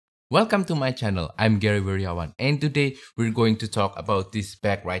Welcome to my channel. I'm Gary Wiryawan, and today we're going to talk about this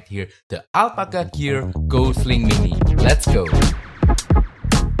bag right here, the Alpaka Gear Go Sling Mini. Let's go!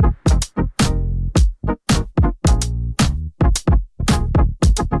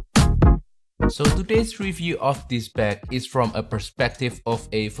 So today's review of this bag is from a perspective of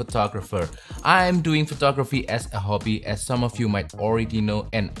a photographer. I'm doing photography as a hobby, as some of you might already know,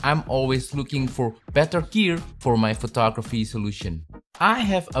 and I'm always looking for better gear for my photography solution. I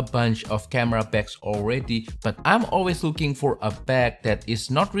have a bunch of camera bags already, but I'm always looking for a bag that is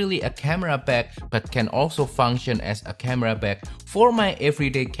not really a camera bag but can also function as a camera bag for my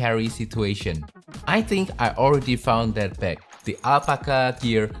everyday carry situation. I think I already found that bag. The Alpaka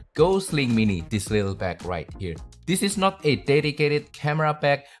Gear Go Sling Mini, this little bag right here. This is not a dedicated camera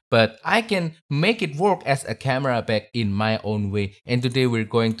bag, but I can make it work as a camera bag in my own way, and today we're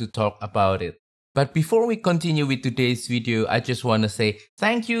going to talk about it. But before we continue with today's video, I just want to say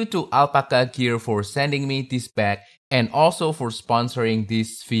thank you to Alpaka Gear for sending me this bag and also for sponsoring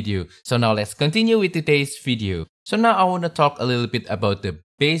this video. So now let's continue with today's video. So now I want to talk a little bit about the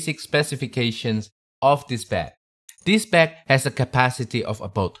basic specifications of this bag. This bag has a capacity of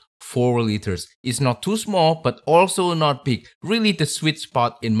about 4 liters. It's not too small but also not big, really the sweet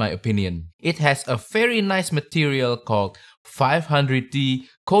spot in my opinion. It has a very nice material called 500D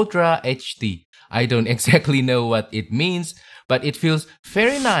Kodra HT. I don't exactly know what it means, but it feels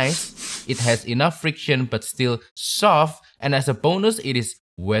very nice. It has enough friction but still soft, and as a bonus it is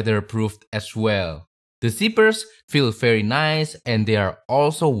weatherproofed as well. The zippers feel very nice, and they are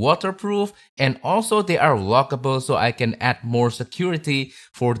also waterproof, and also they are lockable, so I can add more security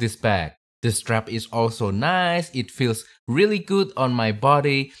for this bag. The strap is also nice, it feels really good on my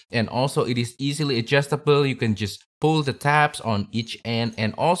body, and also it is easily adjustable. You can just pull the tabs on each end,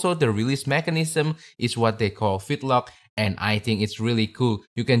 and also the release mechanism is what they call fit lock, and I think it's really cool.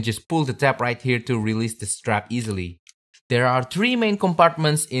 You can just pull the tab right here to release the strap easily. There are 3 main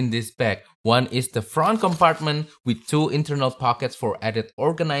compartments in this bag. One is the front compartment with 2 internal pockets for added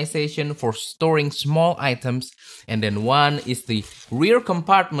organization for storing small items, and then one is the rear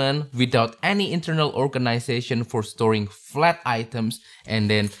compartment without any internal organization for storing flat items, and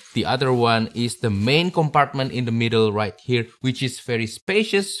then the other one is the main compartment in the middle right here, which is very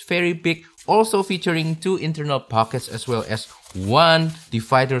spacious, very big, also featuring 2 internal pockets as well as 1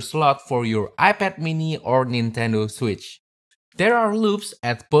 divider slot for your iPad mini or Nintendo Switch. There are loops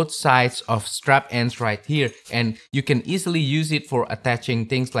at both sides of strap ends right here, and you can easily use it for attaching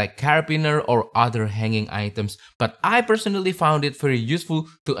things like carabiner or other hanging items, but I personally found it very useful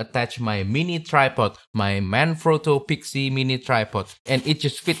to attach my mini tripod, my Manfrotto Pixie mini tripod, and it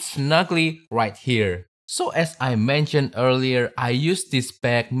just fits snugly right here. So as I mentioned earlier, I use this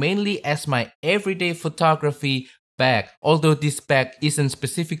bag mainly as my everyday photography bag, although this bag isn't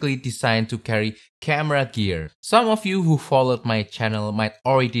specifically designed to carry camera gear. Some of you who followed my channel might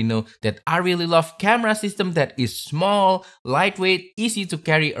already know that I really love camera system that is small, lightweight, easy to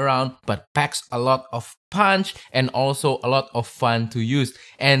carry around, but packs a lot of punch and also a lot of fun to use.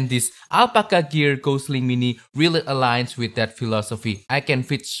 And this Alpaka Gear Go Sling Mini really aligns with that philosophy. I can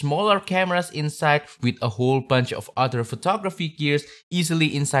fit smaller cameras inside with a whole bunch of other photography gears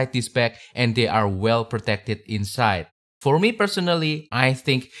easily inside this bag, and they are well protected inside. For me personally, I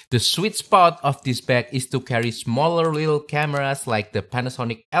think the sweet spot of this bag is to carry smaller little cameras like the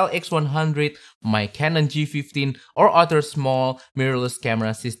Panasonic LX100, my Canon G15, or other small mirrorless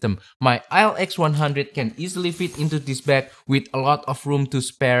camera system. My LX100 can easily fit into this bag with a lot of room to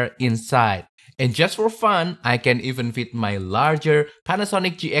spare inside. And just for fun, I can even fit my larger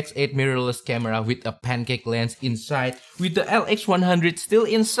Panasonic GX8 mirrorless camera with a pancake lens inside with the LX100 still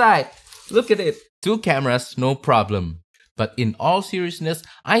inside. Look at it, 2 cameras, no problem. But in all seriousness,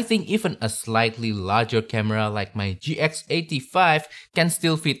 I think even a slightly larger camera like my GX85 can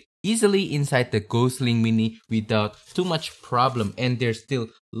still fit easily inside the Go Sling Mini without too much problem, and there's still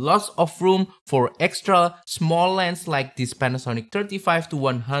lots of room for extra small lens like this Panasonic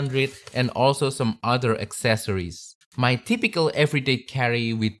 35-100 and also some other accessories. My typical everyday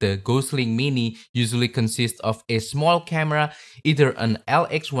carry with the Go Sling Mini usually consists of a small camera, either an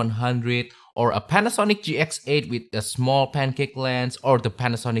LX100 or a Panasonic GX8 with a small pancake lens, or the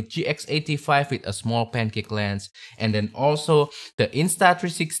Panasonic GX85 with a small pancake lens, and then also the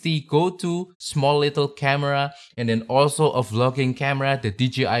Insta360 Go-To small little camera, and then also a vlogging camera, the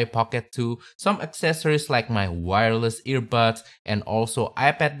DJI Pocket 2, some accessories like my wireless earbuds, and also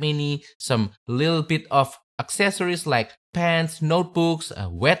iPad mini, some little bit of accessories like pens, notebooks,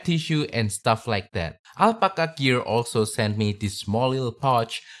 wet tissue, and stuff like that. Alpaka Gear also sent me this small little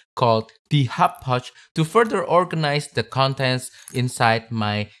pouch called the Hub Pouch to further organize the contents inside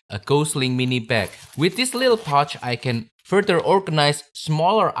my Sling mini bag. With this little pouch, I can further organize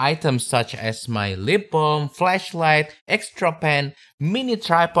smaller items such as my lip balm, flashlight, extra pen, mini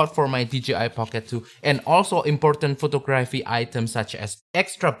tripod for my DJI Pocket 2, and also important photography items such as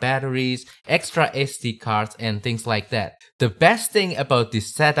extra batteries, extra SD cards, and things like that. The best thing about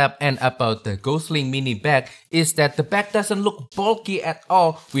this setup and about the Sling mini bag is that the bag doesn't look bulky at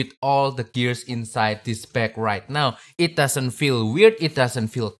all with all the gears inside this bag right now. It doesn't feel weird, it doesn't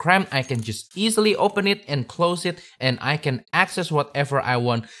feel cramped. I can just easily open it and close it, and I can access whatever I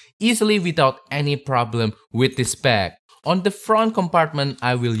want easily without any problem with this bag. On the front compartment,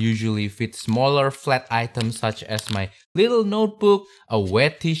 I will usually fit smaller flat items such as my little notebook, a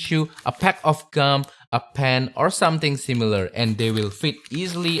wet tissue, a pack of gum, a pen, or something similar, and they will fit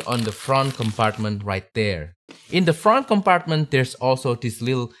easily on the front compartment right there. In the front compartment, there's also this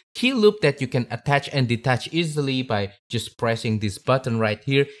little key loop that you can attach and detach easily by just pressing this button right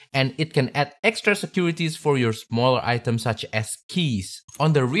here, and it can add extra securities for your smaller items such as keys.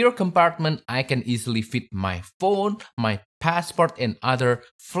 On the rear compartment, I can easily fit my phone, my passport, and other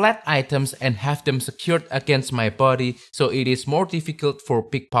flat items and have them secured against my body, so it is more difficult for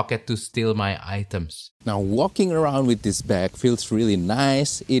pickpocket to steal my items. Now, walking around with this bag feels really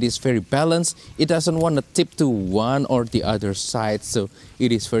nice. It is very balanced. It doesn't want to tip to one or the other side, so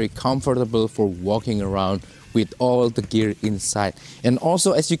it is very comfortable for walking around with all the gear inside. And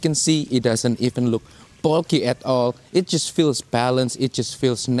also, as you can see, it doesn't even look bulky at all. It just feels balanced, it just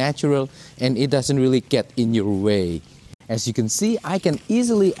feels natural, and it doesn't really get in your way. As you can see, I can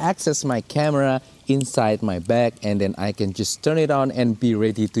easily access my camera inside my bag, and then I can just turn it on and be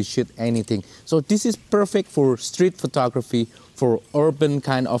ready to shoot anything. So this is perfect for street photography, for urban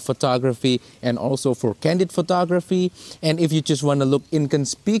kind of photography, and also for candid photography. And if you just want to look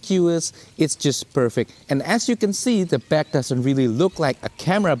inconspicuous, it's just perfect. And as you can see, the bag doesn't really look like a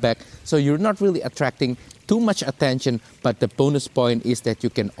camera bag, so you're not really attracting too much attention, but the bonus point is that you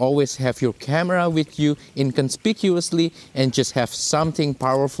can always have your camera with you inconspicuously and just have something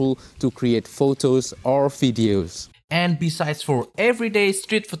powerful to create photos or videos. And besides for everyday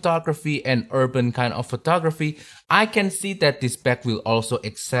street photography and urban kind of photography, I can see that this bag will also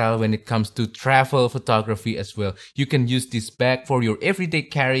excel when it comes to travel photography as well. You can use this bag for your everyday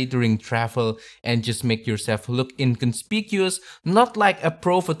carry during travel and just make yourself look inconspicuous, not like a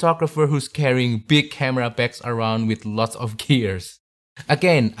pro photographer who's carrying big camera bags around with lots of gears.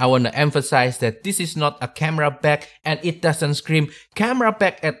 Again, I want to emphasize that this is not a camera bag and it doesn't scream camera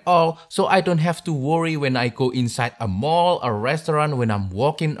bag at all, so I don't have to worry when I go inside a mall or restaurant when I'm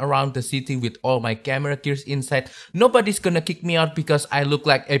walking around the city with all my camera gears inside. Nobody's gonna kick me out because I look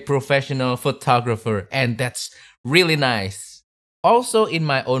like a professional photographer, and that's really nice. Also, in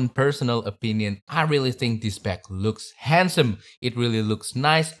my own personal opinion, I really think this bag looks handsome. It really looks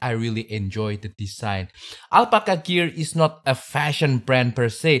nice. I really enjoy the design. Alpaka Gear is not a fashion brand per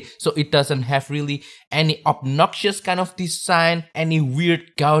se, so it doesn't have really any obnoxious kind of design, any weird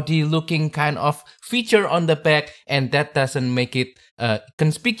gaudy looking kind of feature on the bag, and that doesn't make it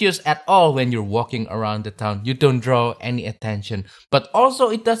conspicuous at all when you're walking around the town. You don't draw any attention. But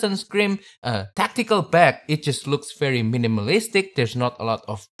also, it doesn't scream tactical bag. It just looks very minimalistic. There's not a lot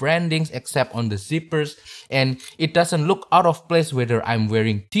of brandings except on the zippers, and it doesn't look out of place whether I'm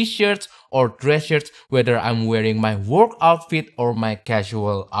wearing t-shirts or dress shirts, whether I'm wearing my work outfit or my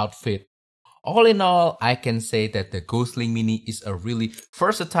casual outfit. All in all, I can say that the Sling Mini is a really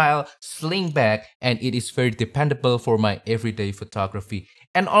versatile sling bag, and it is very dependable for my everyday photography.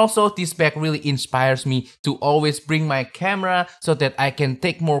 And also, this bag really inspires me to always bring my camera so that I can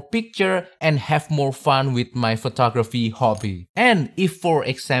take more pictures and have more fun with my photography hobby. And if, for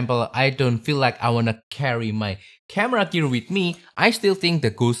example, I don't feel like I wanna carry my camera gear with me, I still think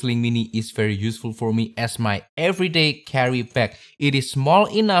the Sling Mini is very useful for me as my everyday carry bag. It is small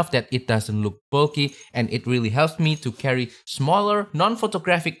enough that it doesn't look bulky, and it really helps me to carry smaller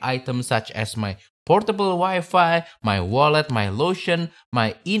non-photographic items such as my portable Wi-Fi, my wallet, my lotion,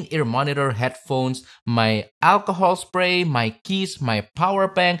 my in-ear monitor headphones, my alcohol spray, my keys, my power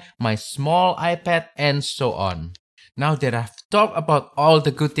bank, my small iPad, and so on. Now that I've talked about all the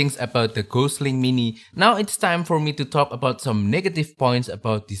good things about the Go Sling Mini, now it's time for me to talk about some negative points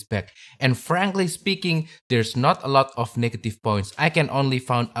about this bag. And frankly speaking, there's not a lot of negative points. I can only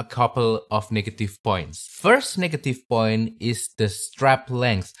find a couple of negative points. First negative point is the strap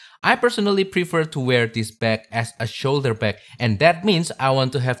length. I personally prefer to wear this bag as a shoulder bag, and that means I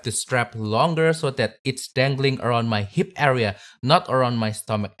want to have the strap longer so that it's dangling around my hip area, not around my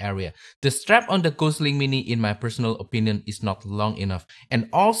stomach area. The strap on the Go Sling Mini, in my personal opinion, is not long enough. And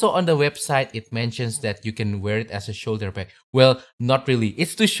also on the website, it mentions that you can wear it as a shoulder bag. Well, not really.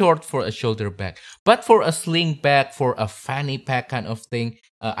 It's too short for a shoulder bag. But for a sling bag, for a fanny pack kind of thing,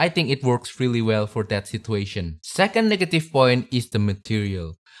 I think it works really well for that situation. Second negative point is the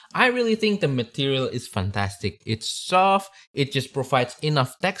material. I really think the material is fantastic. It's soft, it just provides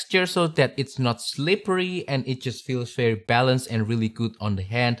enough texture so that it's not slippery, and it just feels very balanced and really good on the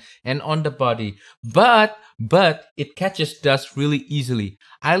hand and on the body. But it catches dust really easily.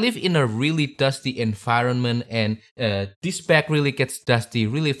 I live in a really dusty environment, and this bag really gets dusty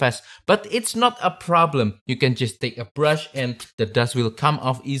really fast, but it's not a problem. You can just take a brush and the dust will come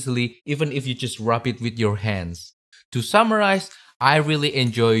off easily, even if you just rub it with your hands. To summarize, I really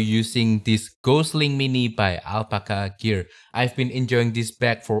enjoy using this Go Sling Mini by Alpaka gear. I've been enjoying this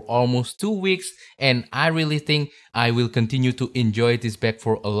bag for almost 2 weeks, and I really think I will continue to enjoy this bag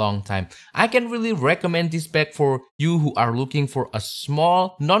for a long time. I can really recommend this bag for you who are looking for a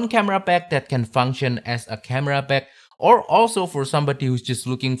small non-camera bag that can function as a camera bag, or also for somebody who's just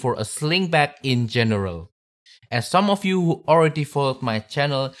looking for a sling bag in general. As some of you who already followed my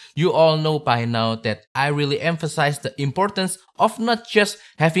channel, you all know by now that I really emphasize the importance of not just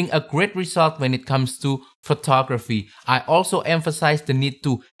having a great result when it comes to photography. I also emphasize the need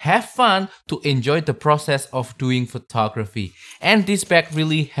to have fun, to enjoy the process of doing photography. And this bag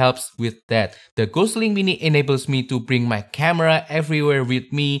really helps with that. The Go Sling Mini enables me to bring my camera everywhere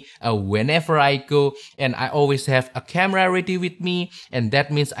with me whenever I go, and I always have a camera ready with me, and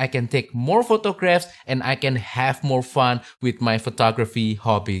that means I can take more photographs and I can have more fun with my photography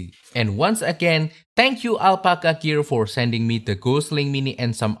hobby. And once again, thank you Alpaka Gear for sending me the Go Sling Mini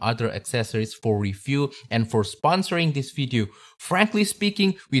and some other accessories for review and for sponsoring this video. Frankly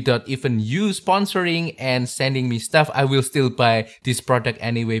speaking, without even you sponsoring and sending me stuff, I will still buy this product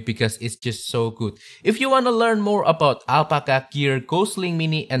anyway because it's just so good. If you want to learn more about Alpaka Gear, Go Sling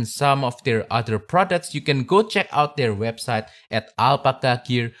Mini and some of their other products, you can go check out their website at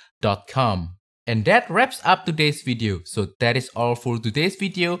alpakagear.com. And that wraps up today's video. So that is all for today's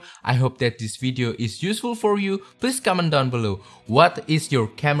video. I hope that this video is useful for you. Please comment down below. What is your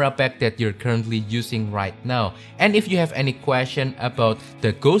camera bag that you're currently using right now? And if you have any question about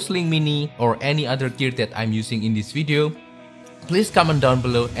the Go Sling Mini or any other gear that I'm using in this video, please comment down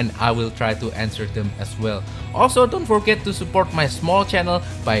below and I will try to answer them as well. Also, don't forget to support my small channel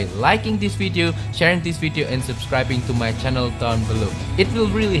by liking this video, sharing this video and subscribing to my channel down below. It will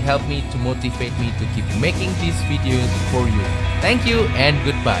really help me to motivate me to keep making these videos for you. Thank you and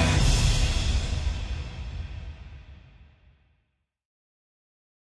goodbye.